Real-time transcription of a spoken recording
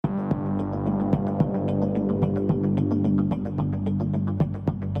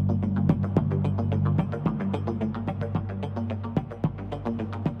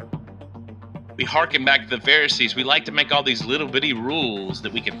We hearken back to the Pharisees. We like to make all these little bitty rules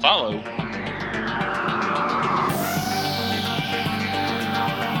that we can follow.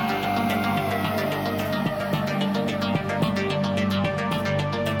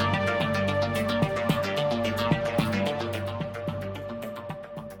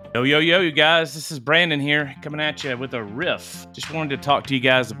 Yo, you guys. This is Brandon here, coming at you with a riff. Just wanted to talk to you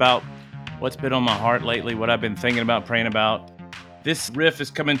guys about what's been on my heart lately, what I've been thinking about, praying about. This riff is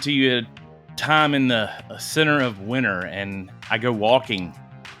coming to you at a time in the center of winter, and I go walking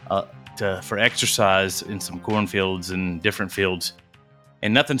for exercise in some cornfields and different fields,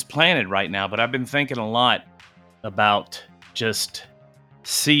 and nothing's planted right now, but I've been thinking a lot about just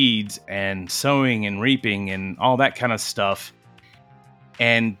seeds and sowing and reaping and all that kind of stuff.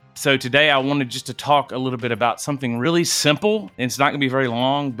 And so today I wanted just to talk a little bit about something really simple. It's not going to be very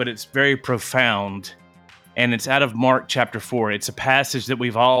long, but it's very profound. And it's out of Mark chapter 4. It's a passage that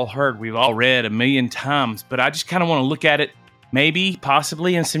we've all heard, we've all read a million times, but I just kind of want to look at it maybe,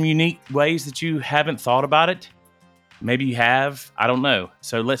 possibly in some unique ways that you haven't thought about it. Maybe you have, I don't know.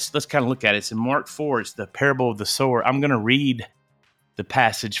 So let's kind of look at it. It's in Mark 4. It's the parable of the sower. I'm going to read the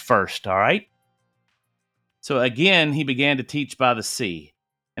passage first, all right? So again, he began to teach by the sea,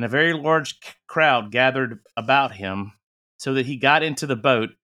 and a very large crowd gathered about him, so that he got into the boat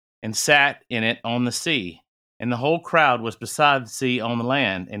and sat in it on the sea. And the whole crowd was beside the sea on the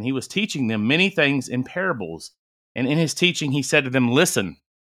land, and he was teaching them many things in parables. And in his teaching he said to them, "Listen,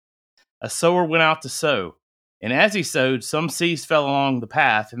 a sower went out to sow, and as he sowed, some seeds fell along the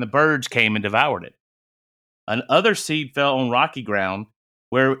path, and the birds came and devoured it. Another seed fell on rocky ground,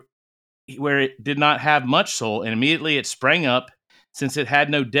 where it did not have much soil, and immediately it sprang up, since it had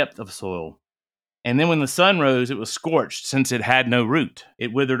no depth of soil. And then when the sun rose, it was scorched, since it had no root.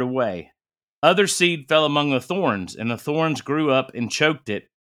 It withered away. Other seed fell among the thorns, and the thorns grew up and choked it,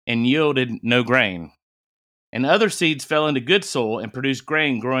 and yielded no grain. And other seeds fell into good soil, and produced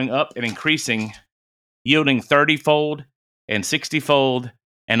grain, growing up and increasing, yielding 30-fold, and 60-fold,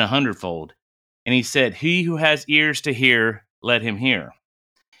 and 100-fold. And he said, He who has ears to hear, let him hear."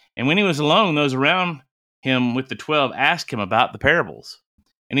 And when he was alone, those around him with the 12 asked him about the parables.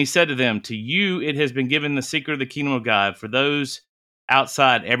 And he said to them, "To you it has been given the secret of the kingdom of God. For those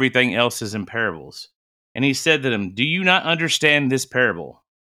outside, everything else is in parables." And he said to them, "Do you not understand this parable?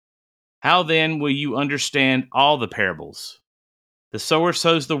 How then will you understand all the parables? The sower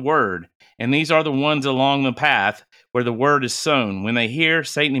sows the word, and these are the ones along the path where the word is sown. When they hear,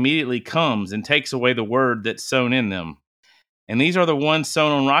 Satan immediately comes and takes away the word that's sown in them. And these are the ones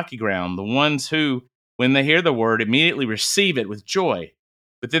sown on rocky ground, the ones who, when they hear the word, immediately receive it with joy.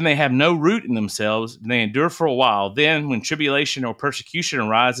 But then they have no root in themselves, and they endure for a while. Then, when tribulation or persecution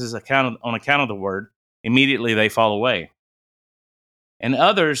arises on account of the word, immediately they fall away. And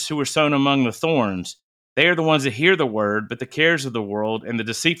others who were sown among the thorns, they are the ones that hear the word, but the cares of the world and the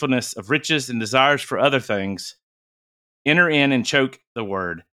deceitfulness of riches and desires for other things enter in and choke the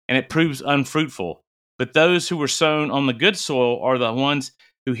word, and it proves unfruitful. But those who were sown on the good soil are the ones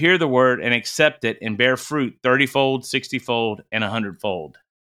who hear the word and accept it and bear fruit 30-fold, 60-fold, and 100-fold.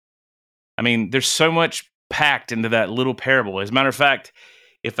 I mean, there's so much packed into that little parable. As a matter of fact,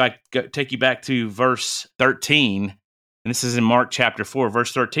 if I take you back to verse 13, and this is in Mark chapter 4,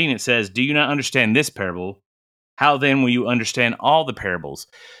 verse 13, it says, "Do you not understand this parable? How then will you understand all the parables?"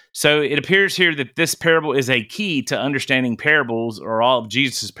 So it appears here that this parable is a key to understanding parables, or all of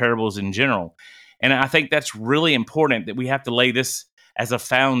Jesus' parables in general. And I think that's really important, that we have to lay this as a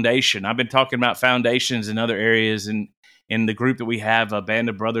foundation. I've been talking about foundations in other areas, and in the group that we have, a band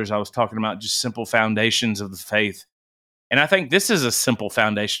of brothers, I was talking about just simple foundations of the faith. And I think this is a simple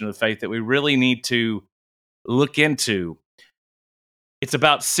foundation of the faith that we really need to look into. It's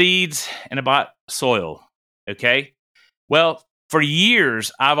about seeds and about soil, okay? Well, for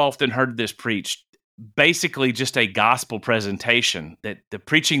years, I've often heard this preached. Basically just a gospel presentation, that the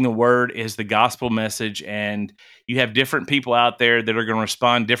preaching the word is the gospel message, and you have different people out there that are going to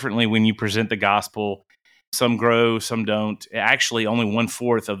respond differently when you present the gospel. Some grow, some don't. Actually, only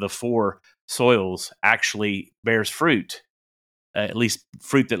 1/4 of the 4 soils actually bears fruit, at least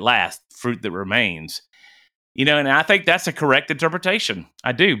fruit that lasts, fruit that remains. You know, and I think that's a correct interpretation.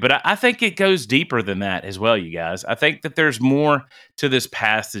 I do, but I think it goes deeper than that as well, you guys. I think that there's more to this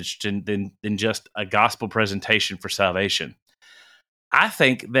passage than just a gospel presentation for salvation. I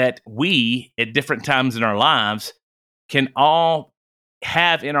think that we, at different times in our lives, can all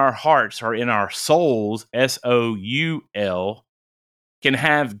have in our hearts or in our souls, S-O-U-L, can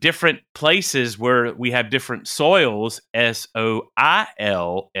have different places where we have different soils, S-O-I-L-S,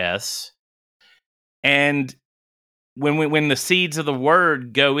 and when the seeds of the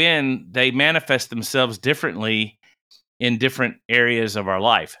word go in, they manifest themselves differently in different areas of our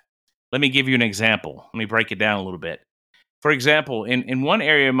life. Let me give you an example. Let me break it down a little bit. For example, in one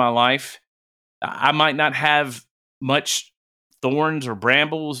area of my life, I might not have much thorns or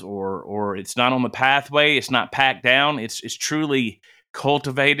brambles, or it's not on the pathway. It's not packed down. It's truly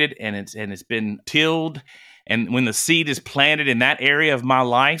cultivated, and it's been tilled. And when the seed is planted in that area of my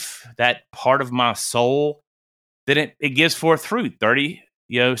life, that part of my soul, then it gives forth fruit, 30,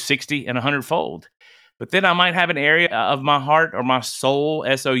 60, and 100-fold. But then I might have an area of my heart or my soul,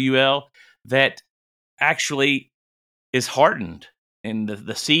 soul, that actually is hardened, and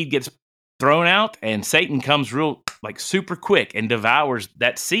the seed gets thrown out, and Satan comes real super quick and devours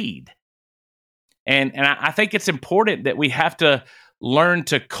that seed. And I think it's important that we have to learn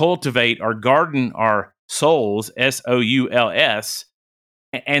to cultivate or garden our souls, souls,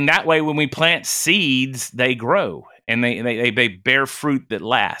 and that way when we plant seeds, they grow and they bear fruit that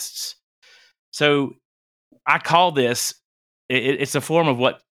lasts. So I call this, it's a form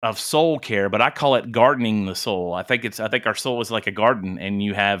of soul care, but I call it gardening the soul. I think our soul is like a garden, and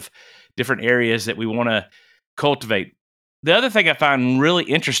you have different areas that we want to cultivate. The other thing I find really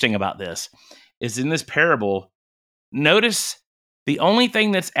interesting about this is in this parable, notice the only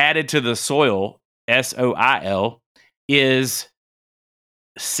thing that's added to the soil, soil, is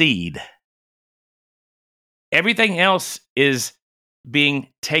seed. Everything else is being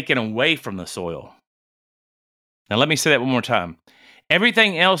taken away from the soil. Now, let me say that one more time.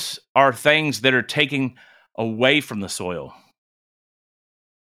 Everything else are things that are taken away from the soil.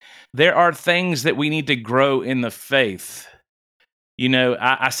 There are things that we need to grow in the faith.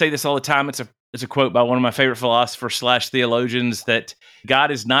 I say this all the time. It's a quote by one of my favorite philosophers / theologians, that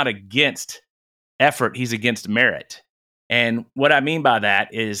God is not against effort, he's against merit. And what I mean by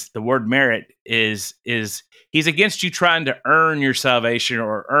that is the word merit is he's against you trying to earn your salvation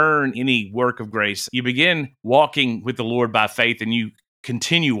or earn any work of grace. You begin walking with the Lord by faith, and you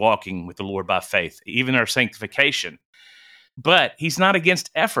continue walking with the Lord by faith, even our sanctification. But he's not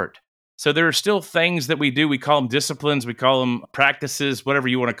against effort. So there are still things that we do. We call them disciplines. We call them practices, whatever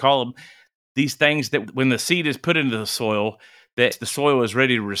you want to call them. These things that when the seed is put into the soil, that the soil is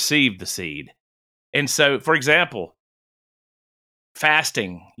ready to receive the seed. And so, for example,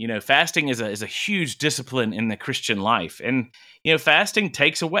 fasting. Fasting is a huge discipline in the Christian life. And, fasting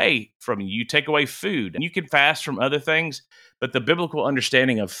takes away from you. You take away food. And you can fast from other things, but the biblical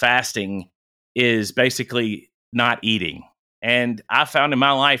understanding of fasting is basically not eating. And I found in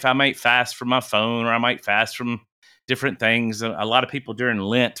my life, I might fast from my phone, or I might fast from different things. A lot of people during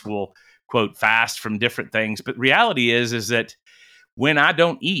Lent will, quote, fast from different things. But reality is that when I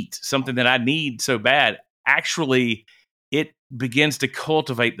don't eat something that I need so bad, actually it begins to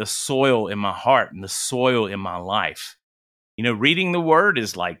cultivate the soil in my heart and the soil in my life. Reading the word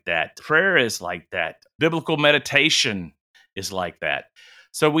is like that. Prayer is like that. Biblical meditation is like that.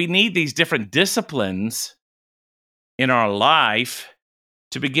 So we need these different disciplines in our life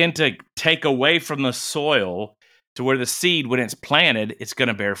to begin to take away from the soil to where the seed, when it's planted, it's going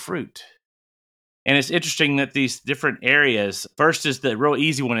to bear fruit. And it's interesting that these different areas, first is the real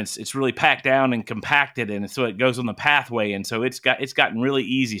easy one. It's really packed down and compacted, and so it goes on the pathway, and so it's gotten really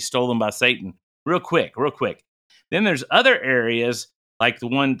easy, stolen by Satan, real quick. Then there's other areas like the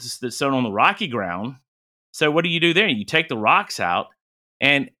ones that's sown on the rocky ground. So what do you do there? You take the rocks out,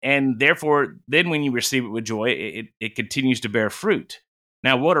 and therefore, then when you receive it with joy, it continues to bear fruit.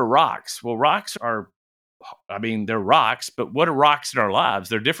 Now, what are rocks? Well, rocks are, they're rocks, but what are rocks in our lives?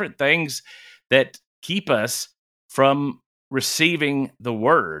 They're different things that keep us from receiving the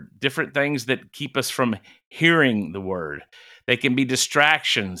word, different things that keep us from hearing the word. They can be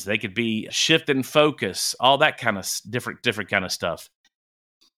distractions. They could be shift in focus, all that kind of different kind of stuff.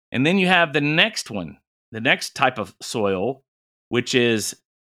 And then you have the next one, the next type of soil, which is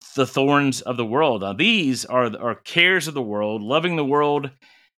the thorns of the world. Now, these are cares of the world, loving the world,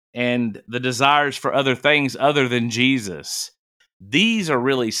 and the desires for other things other than Jesus. These are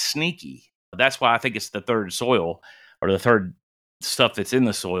really sneaky. That's why I think it's the third soil, or the third stuff that's in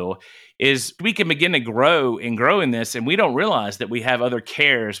the soil, is we can begin to grow in this, and we don't realize that we have other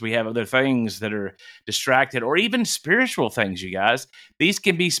cares, we have other things that are distracted, or even spiritual things, you guys. These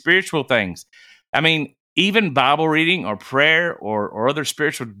can be spiritual things. Even Bible reading or prayer or other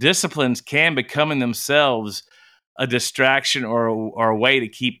spiritual disciplines can become in themselves a distraction or a way to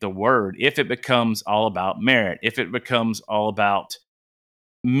keep the word, if it becomes all about merit, if it becomes all about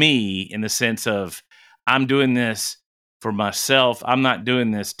me, in the sense of I'm doing this for myself. I'm not doing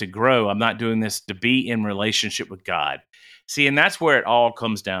this to grow. I'm not doing this to be in relationship with God. See, and that's where it all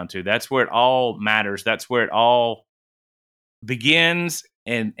comes down to. That's where it all matters. That's where it all begins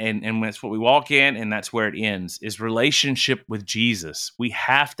and that's what we walk in, and that's where it ends, is relationship with Jesus. We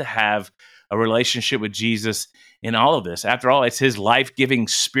have to have a relationship with Jesus in all of this. After all, it's his life-giving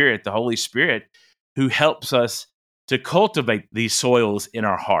spirit, the Holy Spirit, who helps us to cultivate these soils in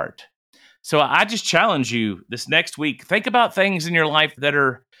our heart. So I just challenge you this next week, think about things in your life that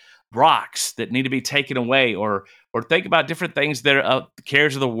are rocks that need to be taken away, or think about different things that are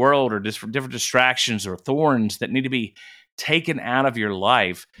cares of the world, or just different distractions or thorns that need to be taken out of your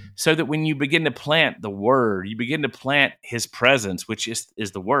life, so that when you begin to plant the word, you begin to plant his presence, which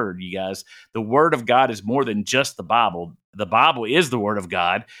is the word, you guys. The word of God is more than just the Bible. The Bible is the word of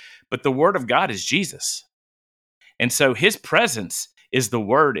God, but the word of God is Jesus. And so his presence is the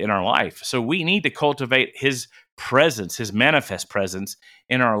word in our life. So we need to cultivate his presence, his manifest presence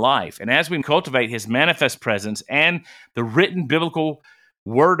in our life. And as we cultivate his manifest presence and the written biblical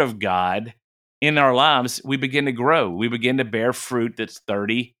word of God in our lives, we begin to grow. We begin to bear fruit that's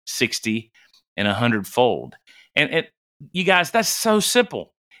 30, 60, and 100-fold. And you guys, that's so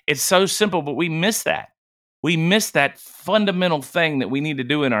simple. It's so simple, but we miss that. We miss that fundamental thing that we need to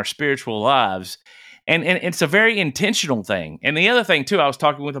do in our spiritual lives. And it's a very intentional thing. And the other thing, too, I was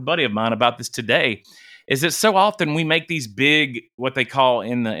talking with a buddy of mine about this today, is that so often we make these big, what they call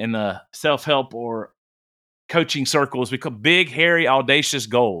in the self-help or coaching circles, we call big, hairy, audacious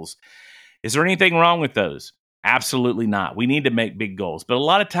goals. Is there anything wrong with those? Absolutely not. We need to make big goals. But a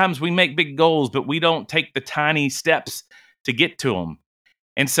lot of times we make big goals, but we don't take the tiny steps to get to them.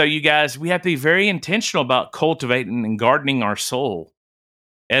 And so, you guys, we have to be very intentional about cultivating and gardening our soul.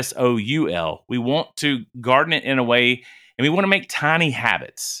 SOUL. We want to garden it in a way, and we want to make tiny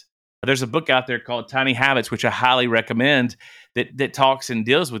habits. There's a book out there called Tiny Habits, which I highly recommend, that talks and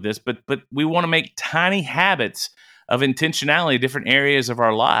deals with this. But we want to make tiny habits of intentionality, different areas of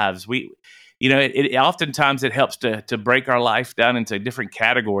our lives. It oftentimes it helps to break our life down into different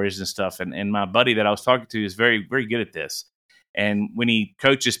categories and stuff. And my buddy that I was talking to is very, very good at this. And when he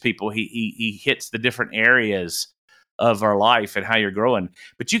coaches people, he hits the different areas of our life and how you're growing.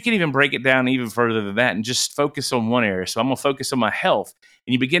 But you can even break it down even further than that and just focus on one area. So I'm going to focus on my health,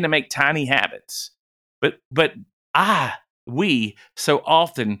 and you begin to make tiny habits. But we so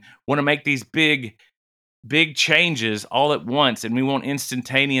often want to make these big changes all at once, and we want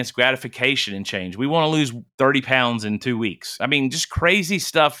instantaneous gratification and change. We want to lose 30 pounds in 2 weeks. I mean, just crazy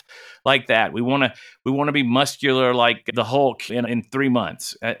stuff like that. We want to be muscular like the Hulk in 3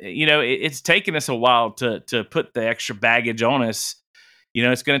 months. It's taken us a while to put the extra baggage on us.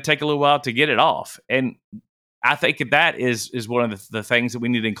 It's going to take a little while to get it off. And I think that is one of the things that we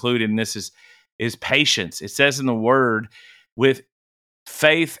need to include in this is patience. It says in the word, with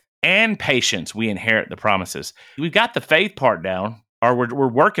faith and patience, we inherit the promises. We've got the faith part down, or we're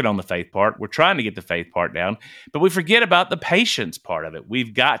working on the faith part. We're trying to get the faith part down, but we forget about the patience part of it.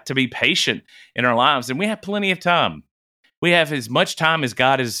 We've got to be patient in our lives, and we have plenty of time. We have as much time as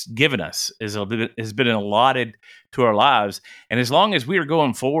God has given us, has been allotted to our lives. And as long as we are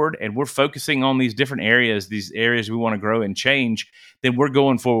going forward and we're focusing on these different areas, these areas we want to grow and change, then we're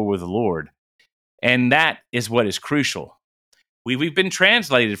going forward with the Lord. And that is what is crucial. We've been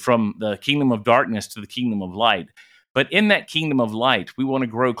translated from the kingdom of darkness to the kingdom of light. But in that kingdom of light, we want to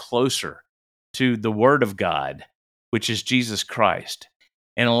grow closer to the Word of God, which is Jesus Christ,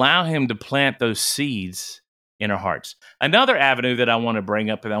 and allow him to plant those seeds in our hearts. Another avenue that I want to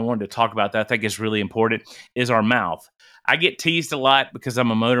bring up and I wanted to talk about that I think is really important is our mouth. I get teased a lot because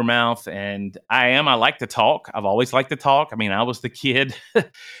I'm a motor mouth, and I like to talk. I've always liked to talk. I mean, I was the kid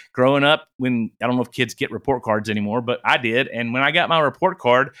growing up when, I don't know if kids get report cards anymore, but I did. And when I got my report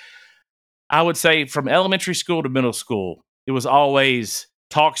card, I would say from elementary school to middle school, it was always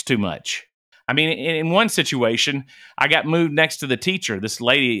talks too much. I mean, in one situation, I got moved next to the teacher, this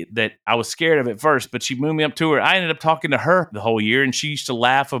lady that I was scared of at first, but she moved me up to her. I ended up talking to her the whole year, and she used to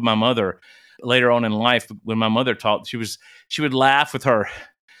laugh with my mother later on in life. When my mother taught, she would laugh with her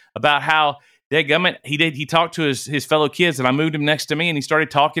about how he talked to his fellow kids, and I moved him next to me, and he started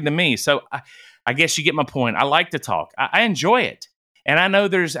talking to me. So I guess you get my point. I like to talk. I enjoy it. And I know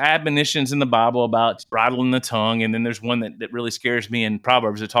there's admonitions in the Bible about bridling the tongue, and then there's one that really scares me in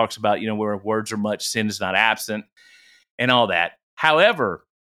Proverbs that talks about, where words are much, sin is not absent, and all that. However,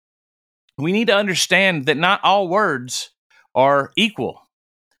 we need to understand that not all words are equal.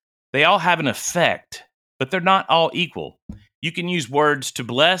 They all have an effect, but they're not all equal. You can use words to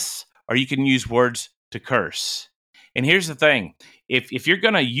bless, or you can use words to curse. And here's the thing. If you're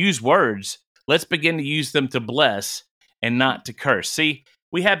going to use words, let's begin to use them to bless and not to curse. See,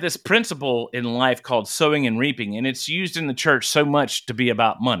 we have this principle in life called sowing and reaping, and it's used in the church so much to be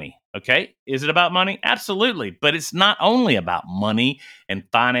about money. Okay. Is it about money? Absolutely. But it's not only about money and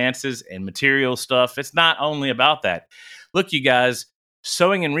finances and material stuff. It's not only about that. Look, you guys,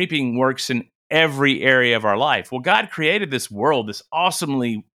 sowing and reaping works in every area of our life. Well, God created this world, this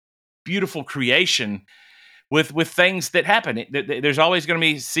awesomely beautiful creation with things that happen. There's always going to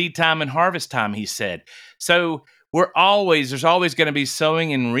be seed time and harvest time, he said. So there's always going to be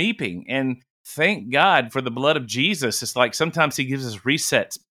sowing and reaping. And thank God for the blood of Jesus. It's like sometimes he gives us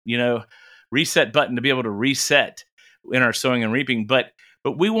resets, reset button to be able to reset in our sowing and reaping. But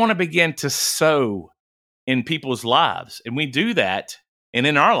we want to begin to sow in people's lives. And we do that. And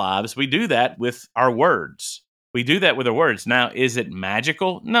in our lives, we do that with our words. We do that with our words. Now, is it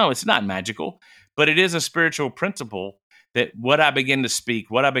magical? No, it's not magical, but it is a spiritual principle that what I begin to speak,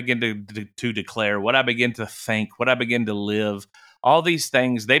 what I begin to declare, what I begin to think, what I begin to live, all these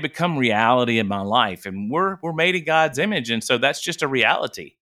things, they become reality in my life. And we're made in God's image. And so that's just a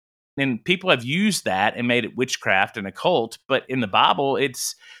reality. And people have used that and made it witchcraft and occult. But in the Bible,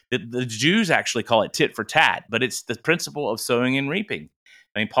 it's the Jews actually call it tit for tat, but it's the principle of sowing and reaping.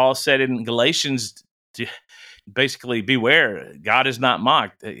 I mean, Paul said in Galatians, basically, beware, God is not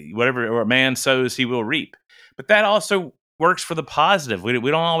mocked. Whatever a man sows, he will reap. But that also works for the positive. We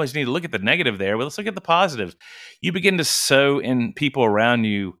don't always need to look at the negative there. Well, let's look at the positive. You begin to sow in people around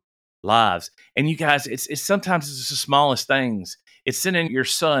you lives. And you guys, it's sometimes it's the smallest things. It's sending your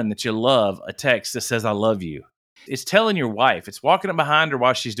son that you love a text that says, I love you. It's telling your wife. It's walking up behind her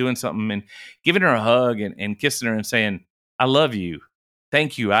while she's doing something and giving her a hug and kissing her and saying, I love you.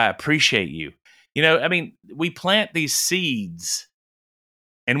 Thank you. I appreciate you. We plant these seeds,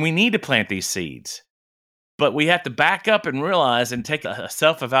 and we need to plant these seeds, but we have to back up and realize and take a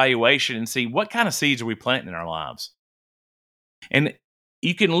self-evaluation and see what kind of seeds are we planting in our lives. And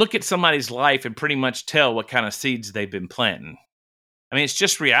you can look at somebody's life and pretty much tell what kind of seeds they've been planting. I mean, it's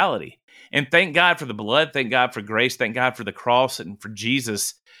just reality. And thank God for the blood. Thank God for grace. Thank God for the cross and for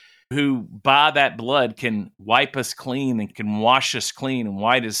Jesus, who by that blood can wipe us clean and can wash us clean and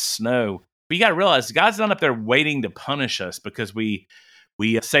white as snow. But you got to realize God's not up there waiting to punish us because we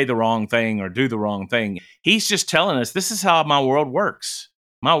say the wrong thing or do the wrong thing. He's just telling us this is how my world works.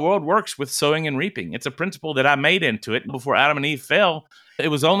 My world works with sowing and reaping. It's a principle that I made into it before Adam and Eve fell. It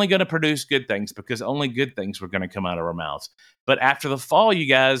was only going to produce good things because only good things were going to come out of our mouths. But after the fall, you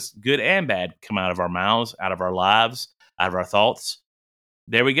guys, good and bad come out of our mouths, out of our lives, out of our thoughts.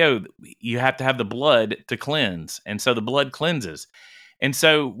 There we go. You have to have the blood to cleanse. And so the blood cleanses. And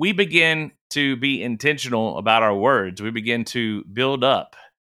so we begin to be intentional about our words. We begin to build up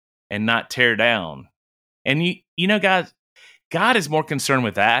and not tear down. And you know, guys, God is more concerned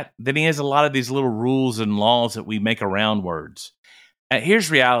with that than he is a lot of these little rules and laws that we make around words.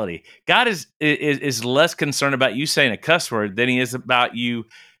 Here's reality. God is less concerned about you saying a cuss word than he is about you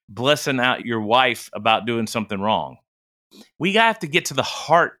blessing out your wife about doing something wrong. We have to get to the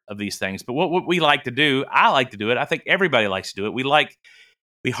heart of these things. But what we like to do, I like to do it. I think everybody likes to do it.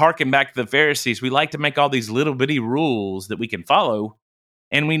 We hearken back to the Pharisees. We like to make all these little bitty rules that we can follow,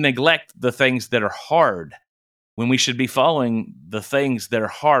 and we neglect the things that are hard. When we should be following the things that are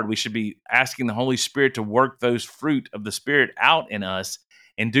hard, we should be asking the Holy Spirit to work those fruit of the Spirit out in us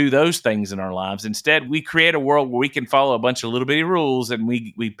and do those things in our lives. Instead, we create a world where we can follow a bunch of little bitty rules, and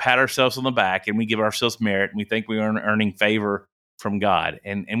we pat ourselves on the back and we give ourselves merit, and we think we are earning favor from God.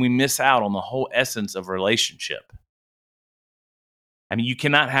 And we miss out on the whole essence of relationship. I mean, you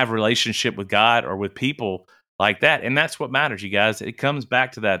cannot have a relationship with God or with people like that. And that's what matters, you guys. It comes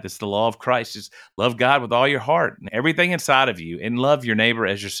back to that. It's the law of Christ. Just love God with all your heart and everything inside of you, and love your neighbor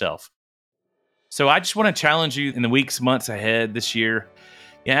as yourself. So I just want to challenge you in the weeks, months ahead this year,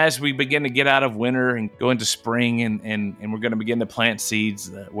 as we begin to get out of winter and go into spring, and we're going to begin to plant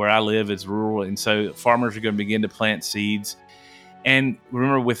seeds. Where I live is rural, and so farmers are going to begin to plant seeds. And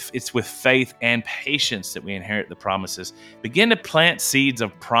remember, it's with faith and patience that we inherit the promises. Begin to plant seeds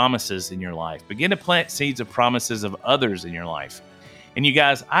of promises in your life. Begin to plant seeds of promises of others in your life. And you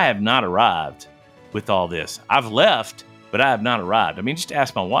guys, I have not arrived with all this. I've left, but I have not arrived. I mean, just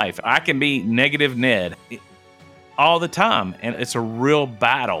ask my wife. I can be negative Ned all the time, and it's a real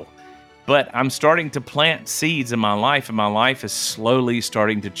battle. But I'm starting to plant seeds in my life, and my life is slowly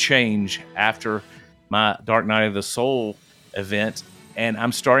starting to change after my Dark Night of the Soul event, and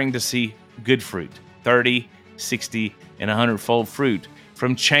I'm starting to see good fruit, 30, 60, and 100-fold fruit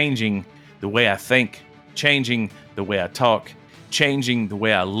from changing the way I think, changing the way I talk, changing the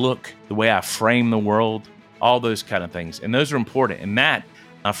way I look, the way I frame the world, all those kind of things. And those are important. And that,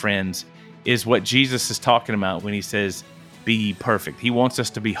 my friends, is what Jesus is talking about when he says, be ye perfect. He wants us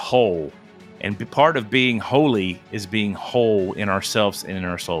to be whole. And part of being holy is being whole in ourselves and in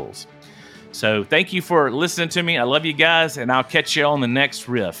our souls. So thank you for listening to me. I love you guys, and I'll catch you on the next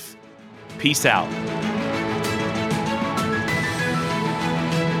riff. Peace out.